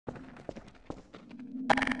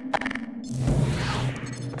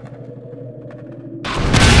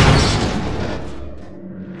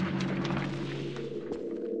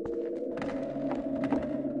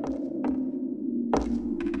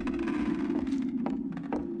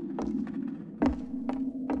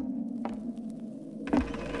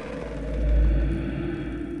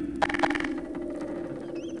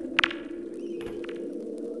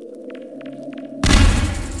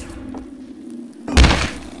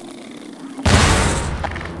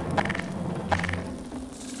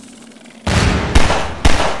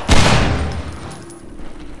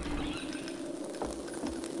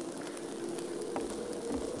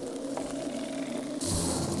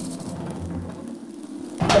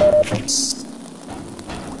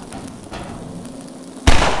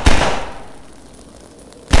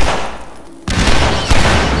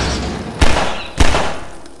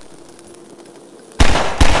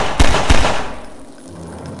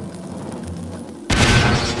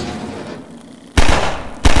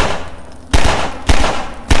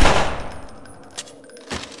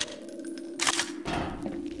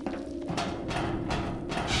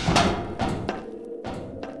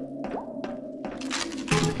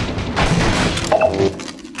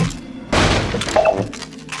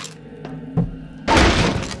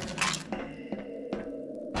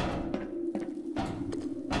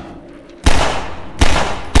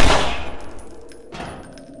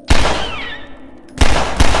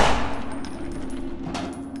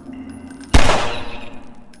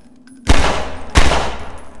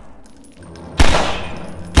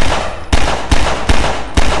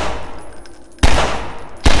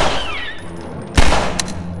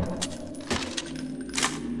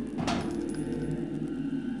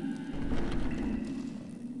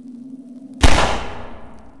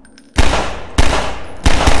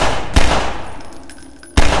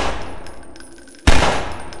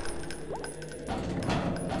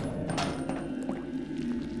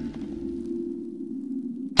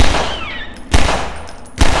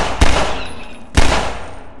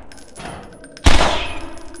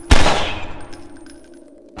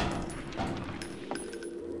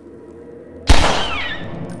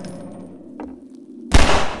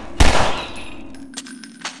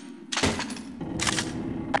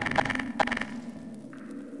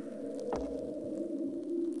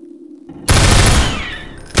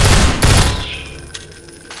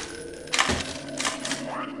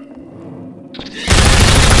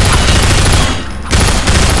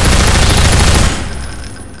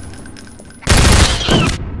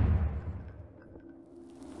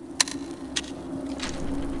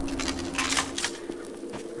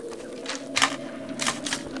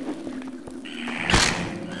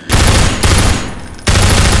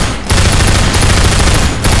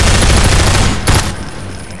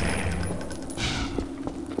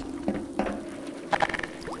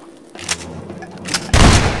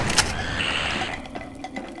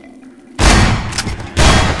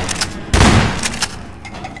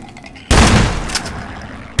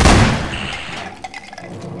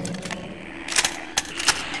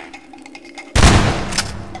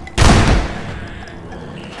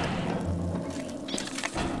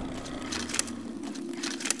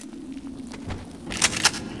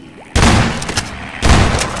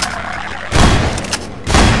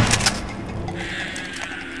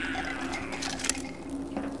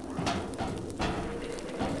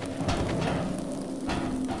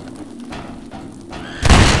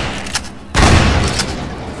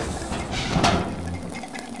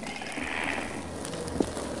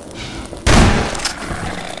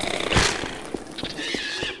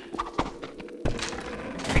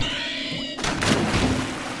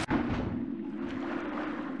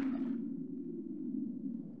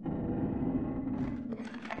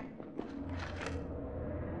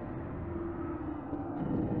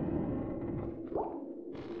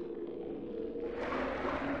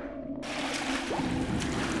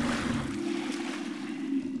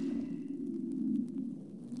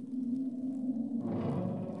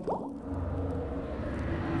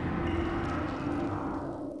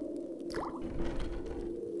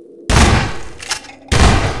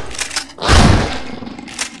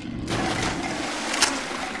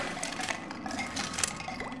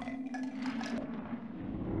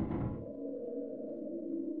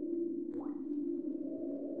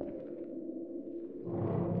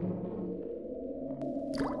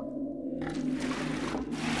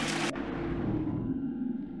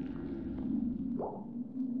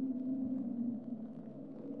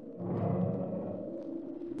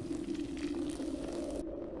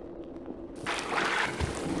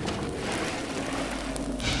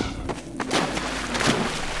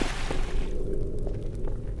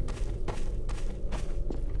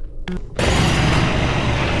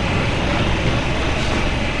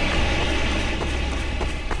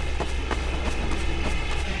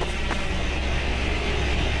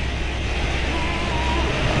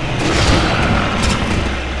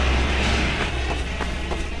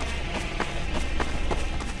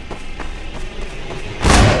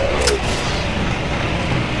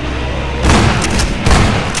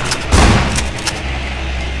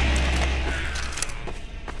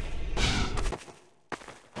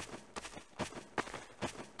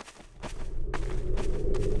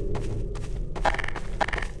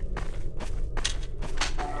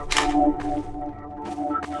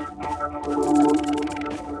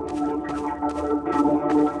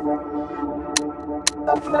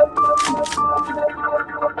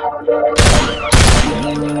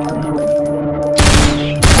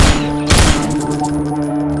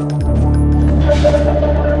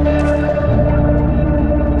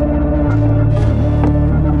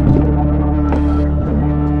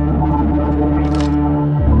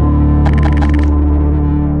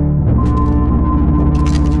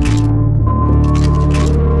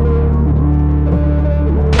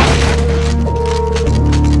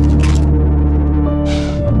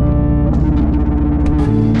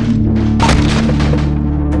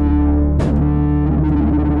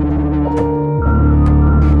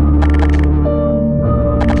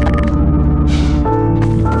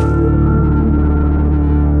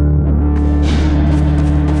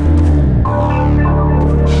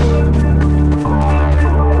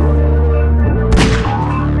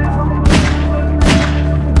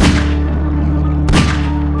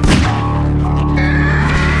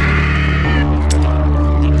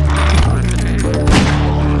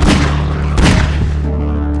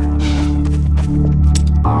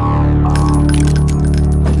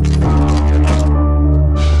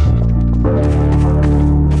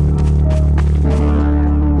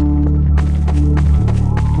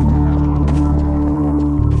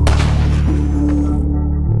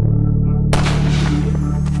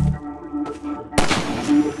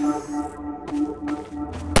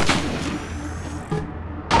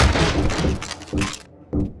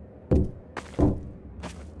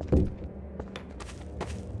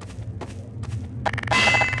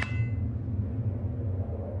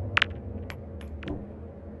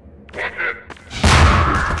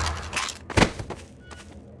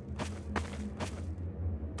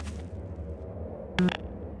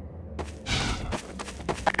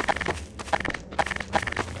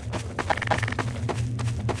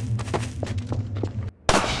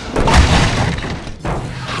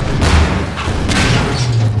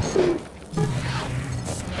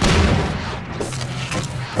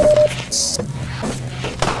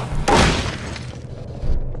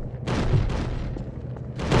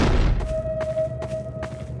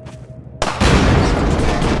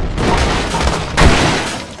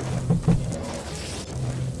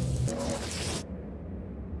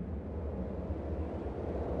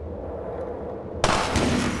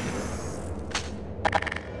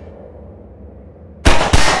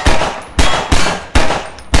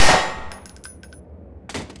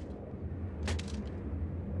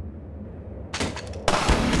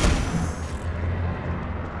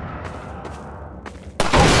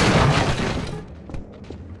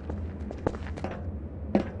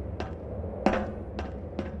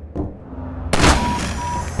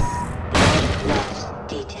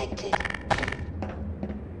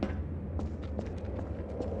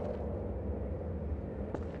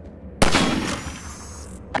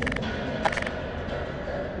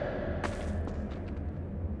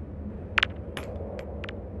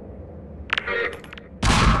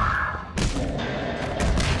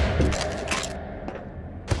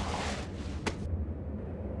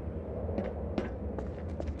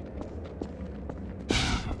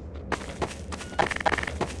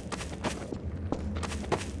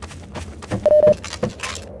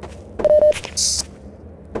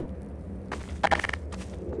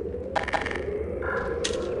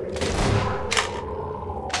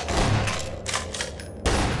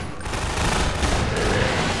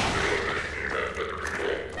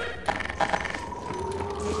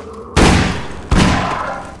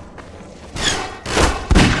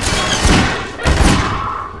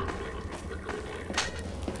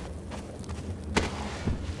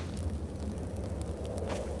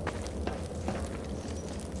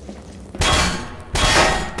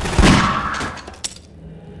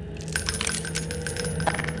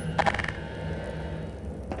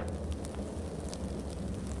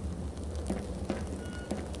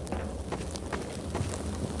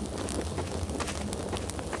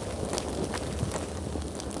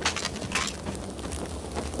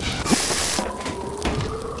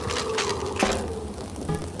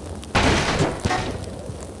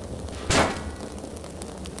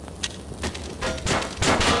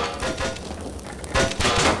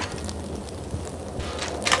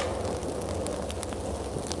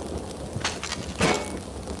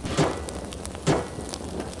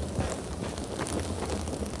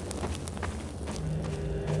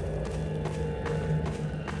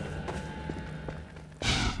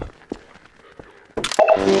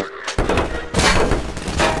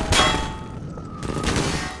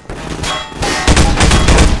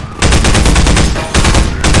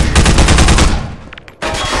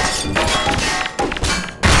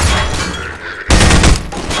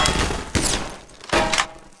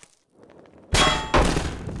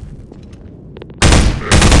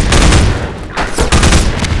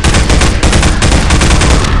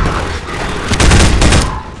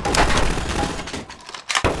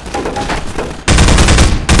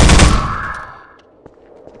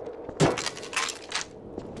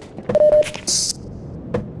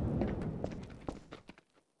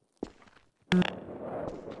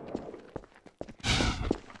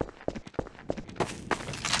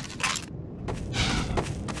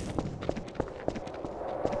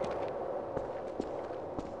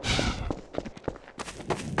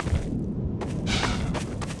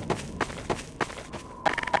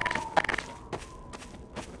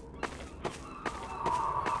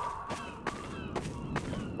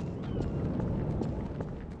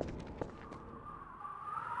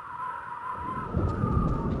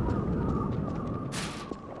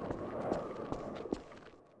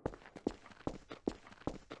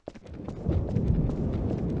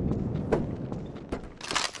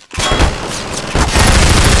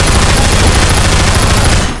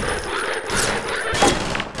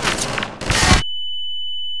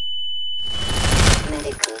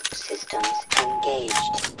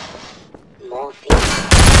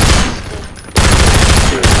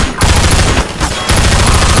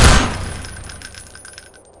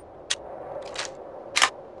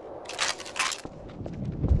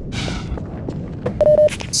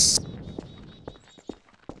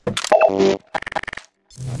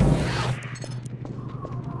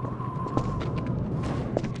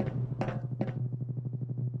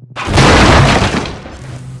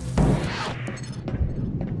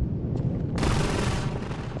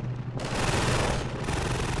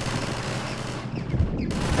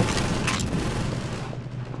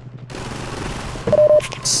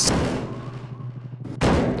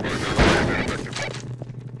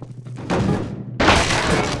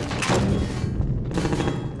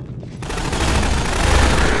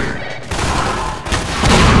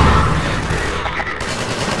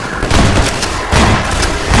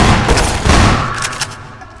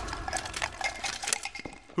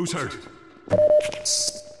Who's hurt?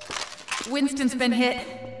 Winston's been hit.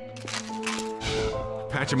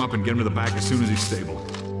 Patch him up and get him to the back as soon as he's stable.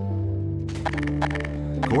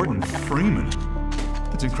 Gordon Freeman.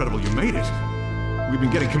 It's incredible you made it. We've been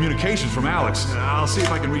getting communications from Alex. I'll see if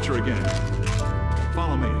I can reach her again.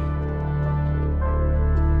 Follow me.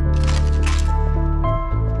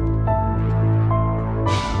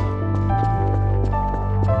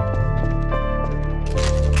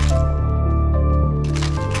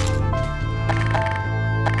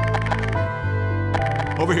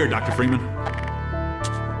 Over here, Dr. Freeman.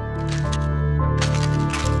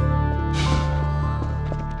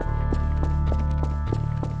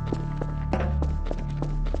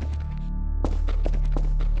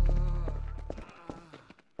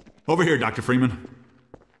 Over here, Dr. Freeman.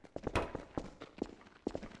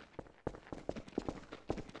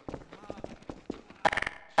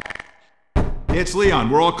 It's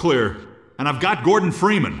Leon. We're all clear. And I've got Gordon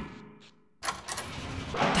Freeman.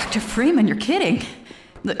 Dr. Freeman, you're kidding.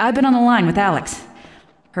 Look, I've been on the line with Alex.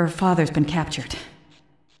 Her father's been captured.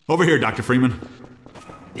 Over here, Dr. Freeman.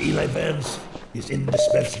 Eli Vance is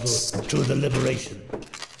indispensable to the liberation.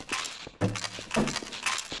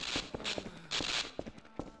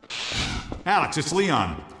 Alex, it's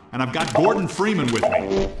Leon. And I've got Gordon Freeman with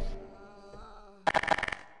me.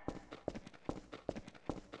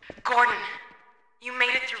 Gordon, you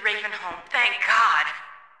made it through Ravenholm. Thank God.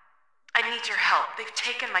 I need your help. They've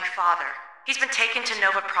taken my father. He's been taken to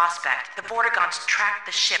Nova Prospect. The Vortigaunts tracked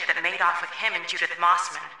the ship that made off with him and Judith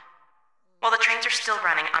Mossman. While the trains are still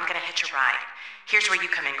running, I'm gonna hitch a ride. Here's where you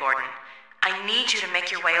come in, Gordon. I need you to make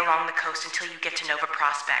your way along the coast until you get to Nova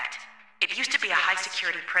Prospect. It used to be a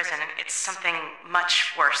high-security prison, and it's something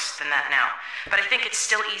much worse than that now. But I think it's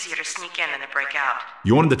still easier to sneak in than to break out.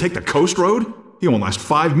 You want him to take the coast road? He won't last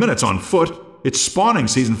 5 minutes on foot. It's spawning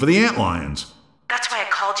season for the antlions. That's why I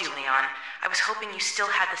called you, Leon. I was hoping you still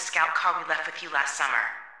had the scout car we left with you last summer.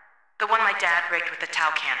 The one my dad rigged with the Tau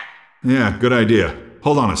cannon. Yeah, good idea.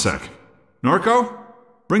 Hold on a sec. Norco?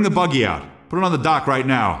 Bring the buggy out. Put it on the dock right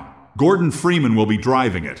now. Gordon Freeman will be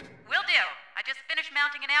driving it. Will do. I just finished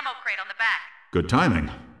mounting an ammo crate on the back. Good timing.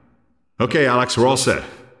 Okay, Alex, we're all set.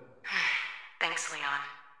 Thanks, Leon.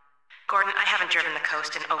 Gordon, I haven't driven the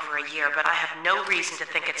coast in over a year, but I have no reason to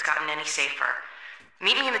think it's gotten any safer.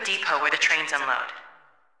 Meet me in the depot where the trains unload.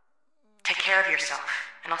 Take care of yourself,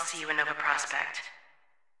 and I'll see you in Nova Prospect.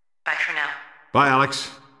 Bye for now. Bye,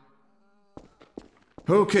 Alex.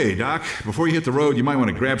 Okay, Doc. Before you hit the road, you might want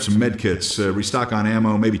to grab some med kits, restock on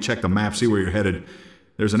ammo, maybe check the map, see where you're headed.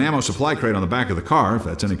 There's an ammo supply crate on the back of the car, if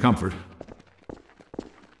that's any comfort.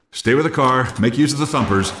 Stay with the car, make use of the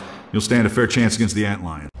thumpers. You'll stand a fair chance against the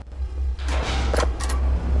antlion.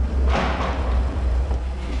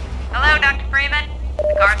 Hello, Dr. Freeman.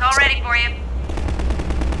 The car's all ready for you.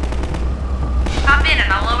 Hop in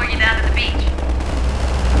and I'll lower you down to the beach.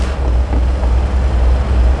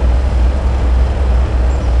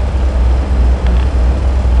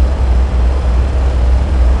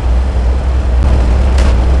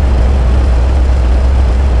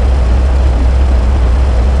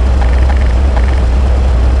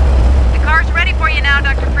 The car's ready for you now,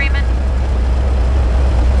 Dr.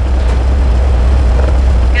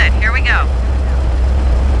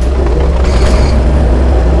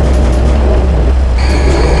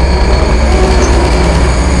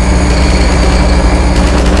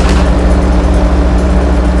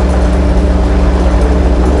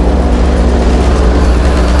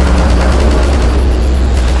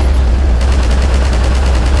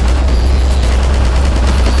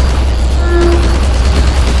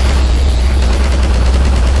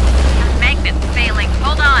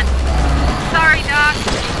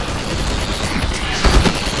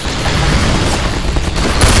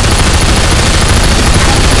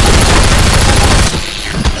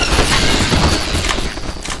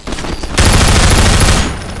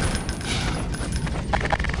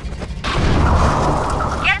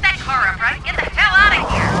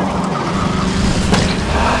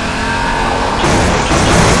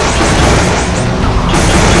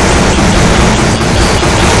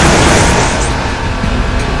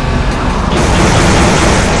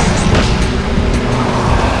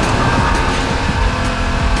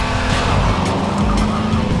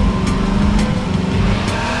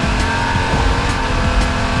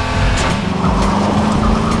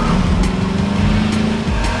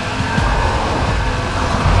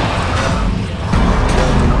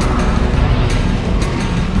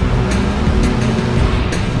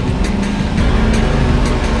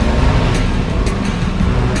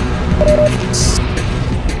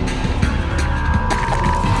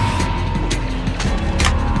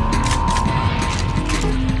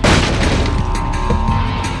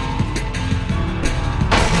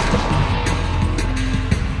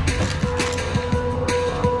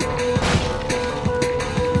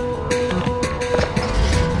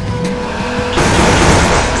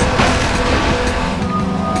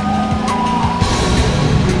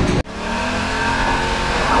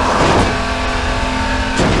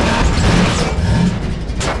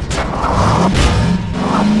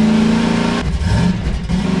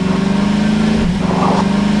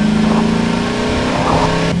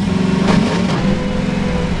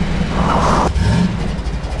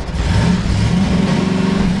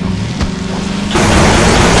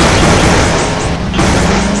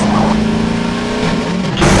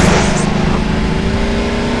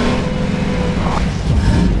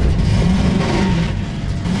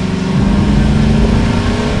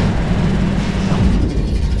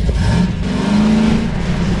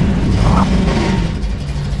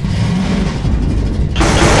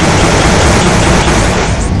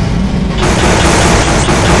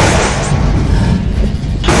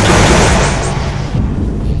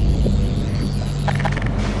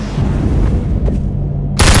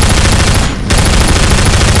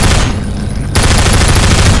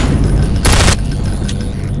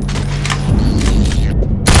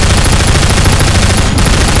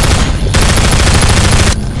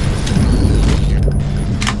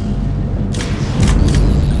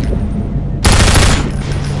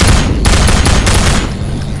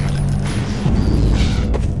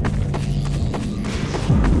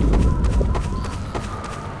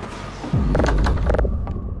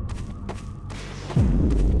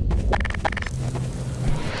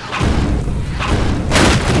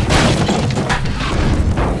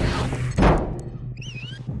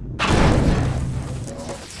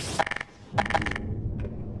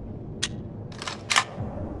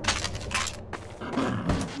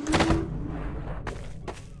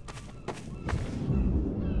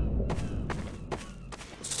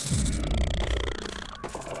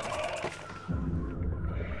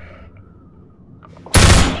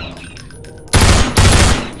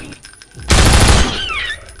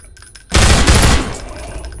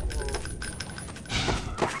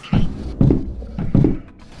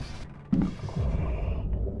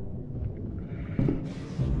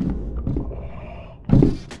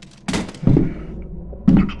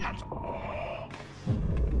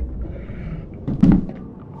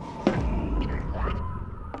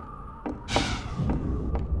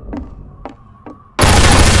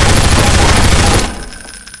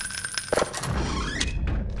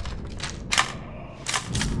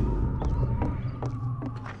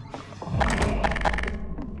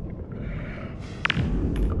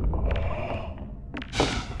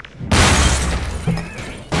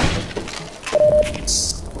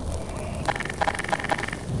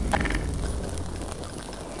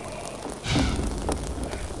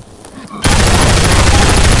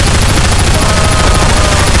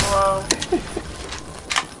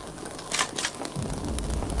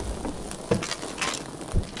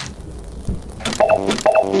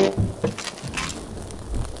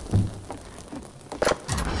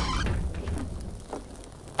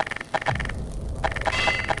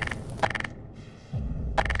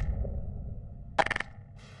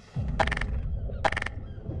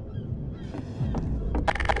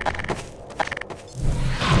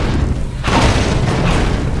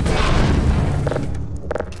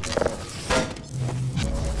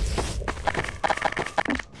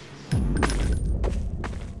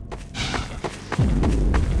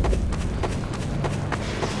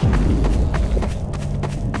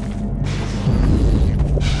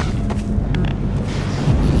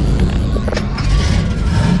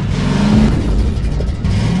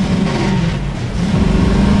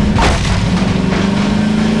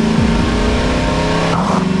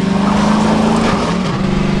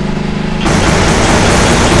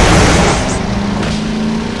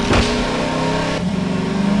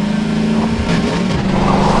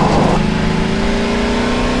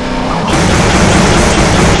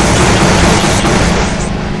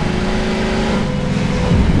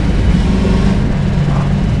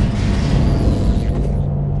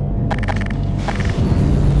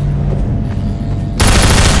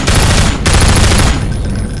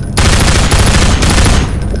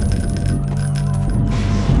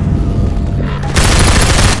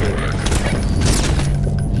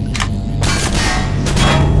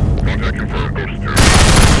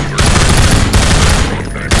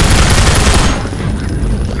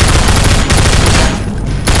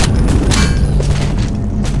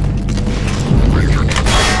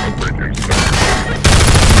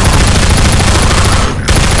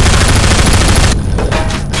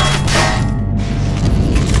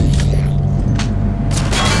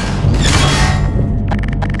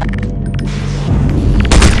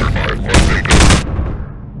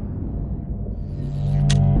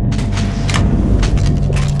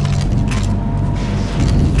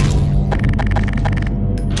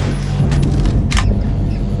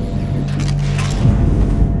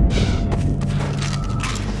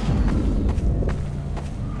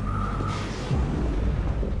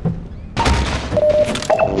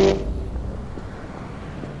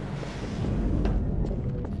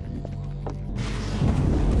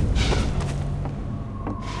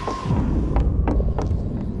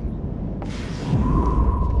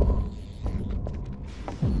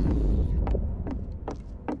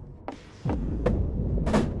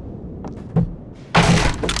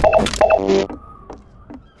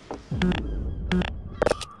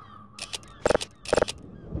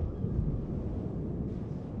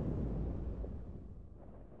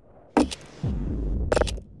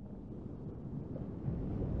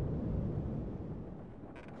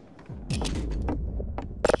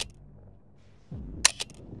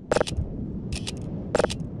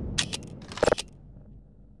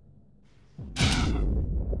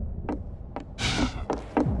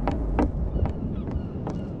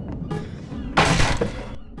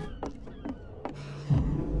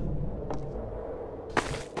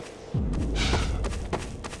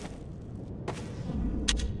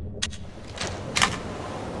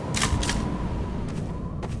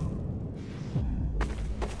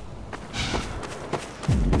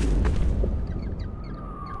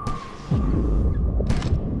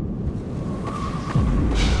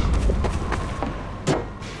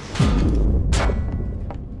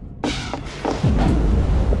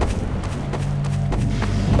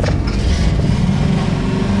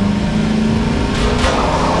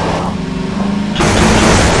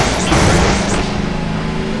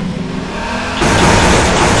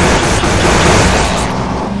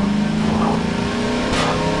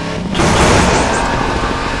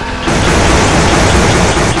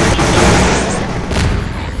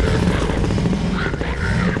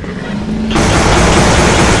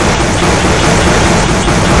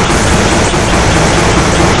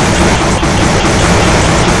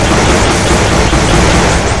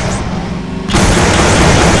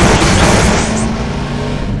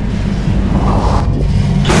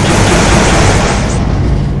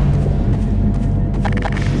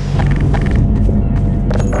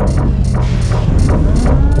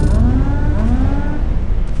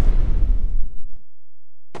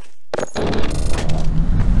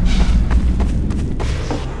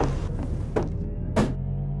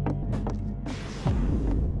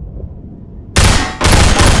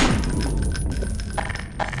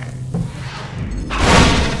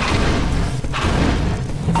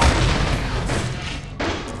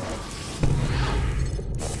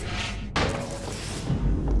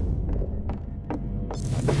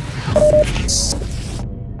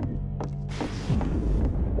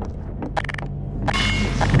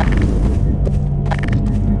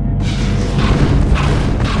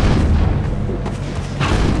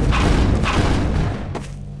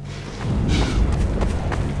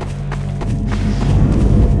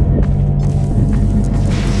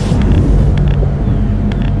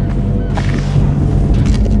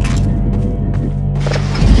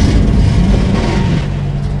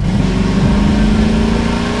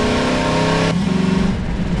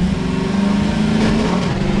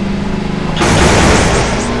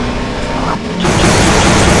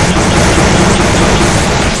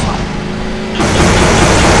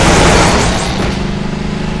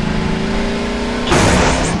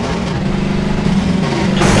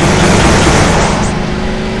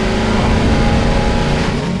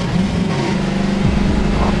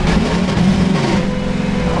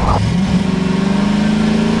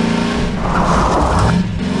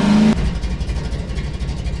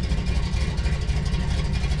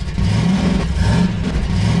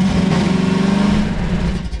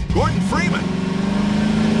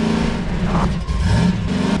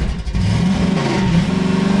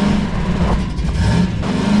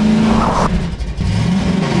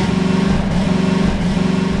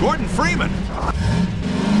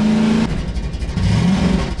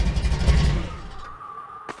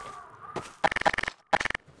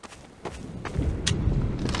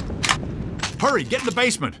 Hurry, get in the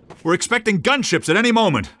basement. We're expecting gunships at any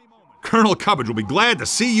moment. Colonel Cubbage will be glad to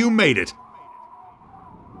see you made it.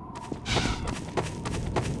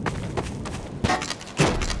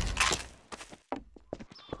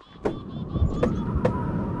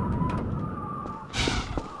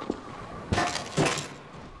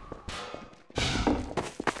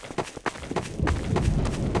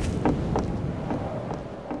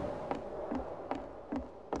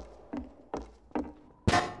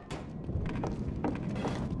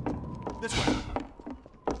 This way.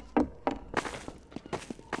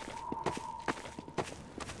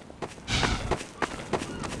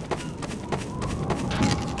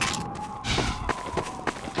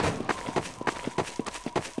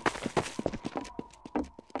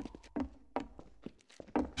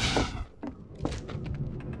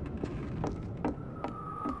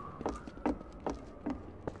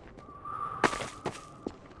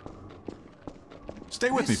 Stay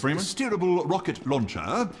with me, Freeman. This steerable rocket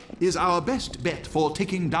launcher is our best bet for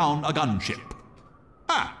taking down a gunship.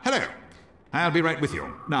 Ah, hello. I'll be right with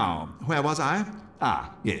you. Now, where was I?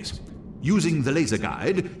 Ah, yes. Using the laser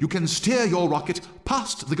guide, you can steer your rocket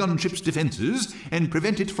past the gunship's defenses and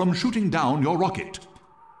prevent it from shooting down your rocket.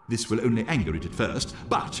 This will only anger it at first,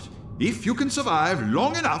 but if you can survive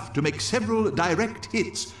long enough to make several direct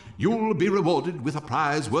hits, you'll be rewarded with a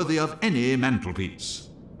prize worthy of any mantelpiece.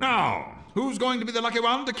 Now, who's going to be the lucky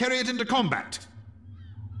one to carry it into combat?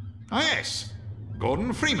 Ah, yes,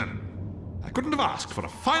 Gordon Freeman. I couldn't have asked for a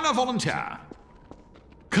finer volunteer.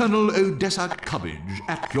 Colonel Odessa Cubbage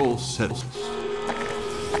at your service.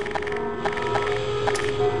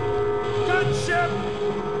 Gunship!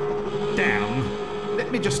 Damn. Let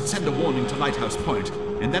me just send a warning to Lighthouse Point,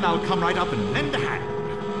 and then I'll come right up and lend a hand.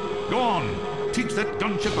 Go on. Teach that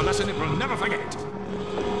gunship a lesson it will never forget.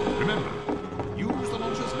 Remember, use the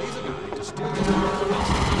launcher's laser guide to steer the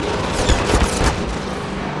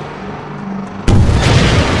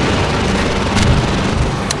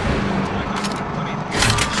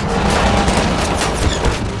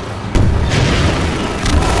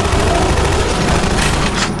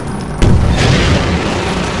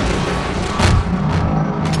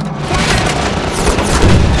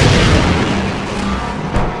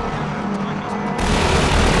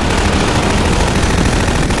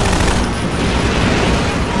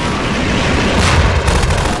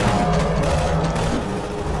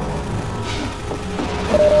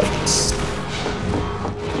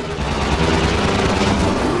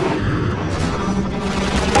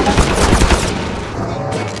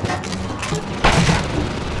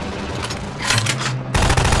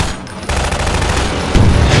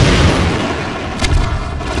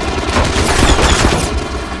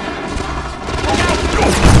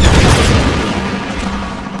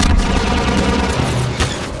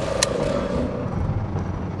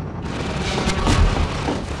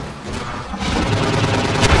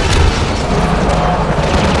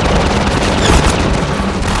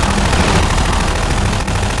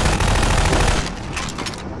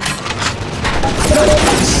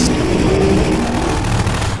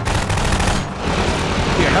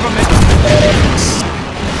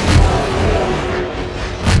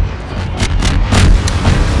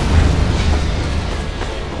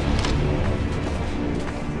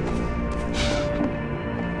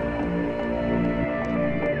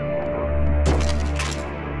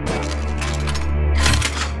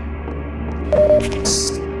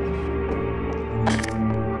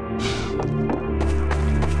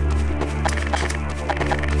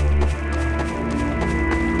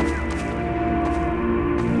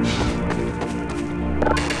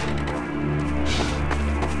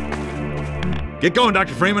Get going,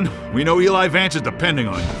 Dr. Freeman. We know Eli Vance is depending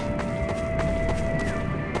on you.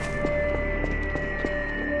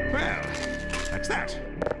 Well, that's that.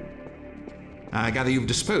 I gather you've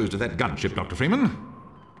disposed of that gunship, Dr. Freeman.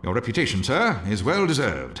 Your reputation, sir, is well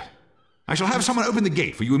deserved. I shall have someone open the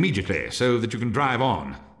gate for you immediately so that you can drive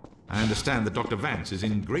on. I understand that Dr. Vance is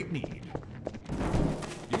in great need.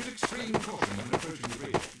 Use extreme caution when approaching the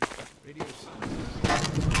bridge. Radio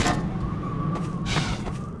silence.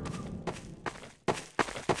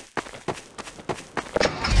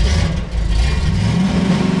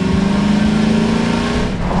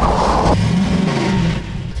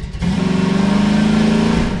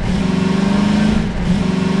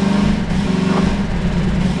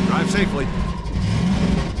 Safely.